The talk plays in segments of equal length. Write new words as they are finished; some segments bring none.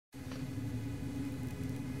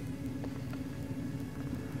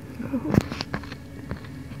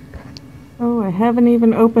Oh, I haven't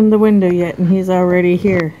even opened the window yet and he's already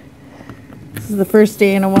here. This is the first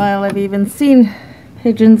day in a while I've even seen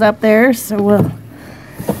pigeons up there, so we'll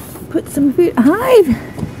put some food. Hi!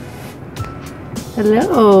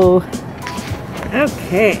 Hello!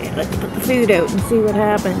 Okay, let's put the food out and see what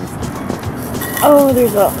happens. Oh,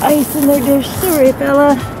 there's all ice in their dish. Sorry,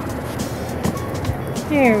 fella.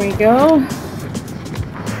 There we go.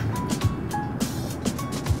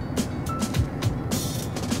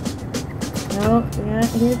 Oh, yeah,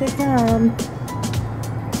 here they come.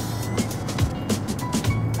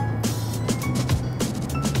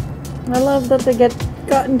 I love that they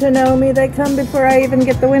gotten to know me. They come before I even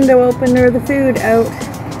get the window open or the food out.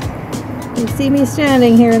 They see me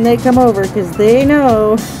standing here and they come over because they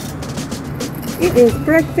know it is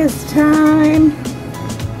breakfast time.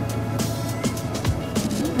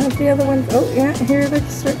 How's the other ones? Oh yeah, here they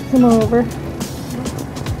start to come over.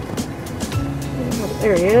 Oh,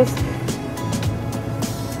 there he is.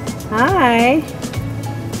 Hi.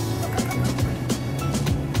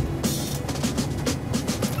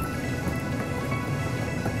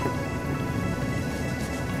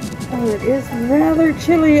 Oh, it is rather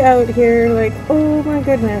chilly out here, like, oh my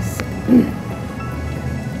goodness.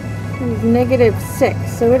 It's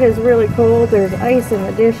 -6, so it is really cold. There's ice in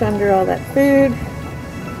the dish under all that food.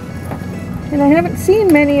 And I haven't seen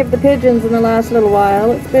many of the pigeons in the last little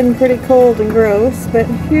while. It's been pretty cold and gross, but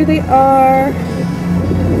here they are.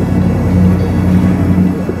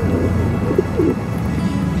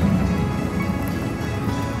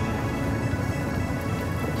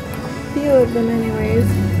 A few of them anyways.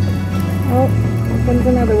 Oh, here comes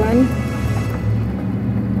another one.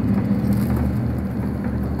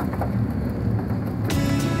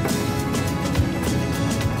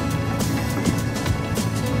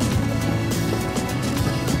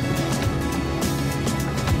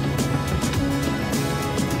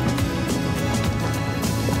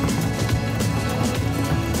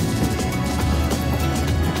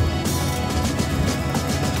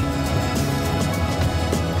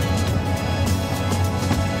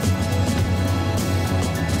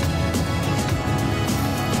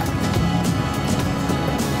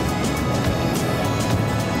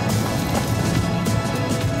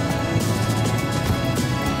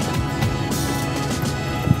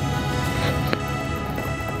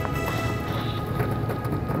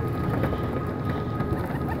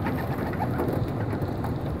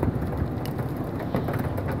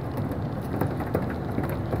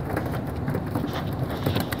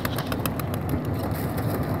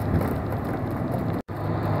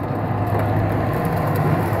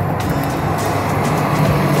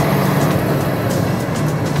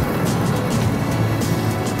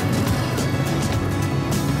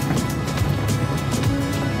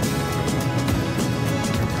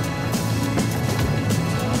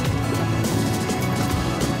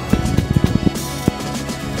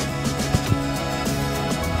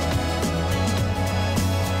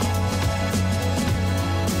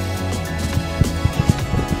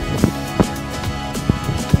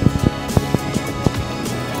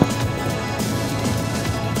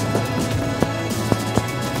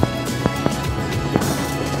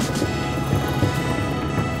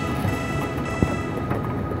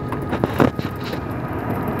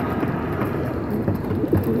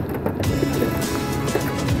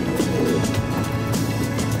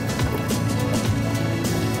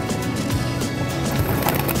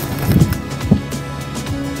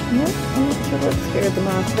 That scared them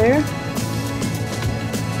off there.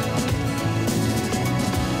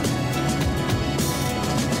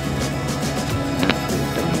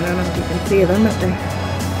 I don't know if you can see them, but they're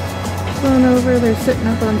flown over. They're sitting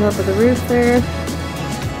up on top of the roof there. A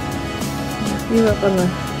few up on the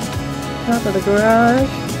top of the garage.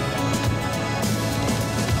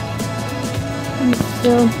 And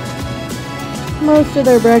still most of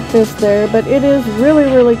their breakfast there, but it is really,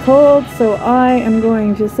 really cold, so I am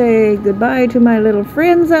going to say goodbye to my little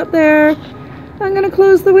friends up there. I'm going to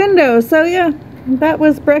close the window. So yeah, that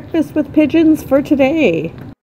was breakfast with pigeons for today.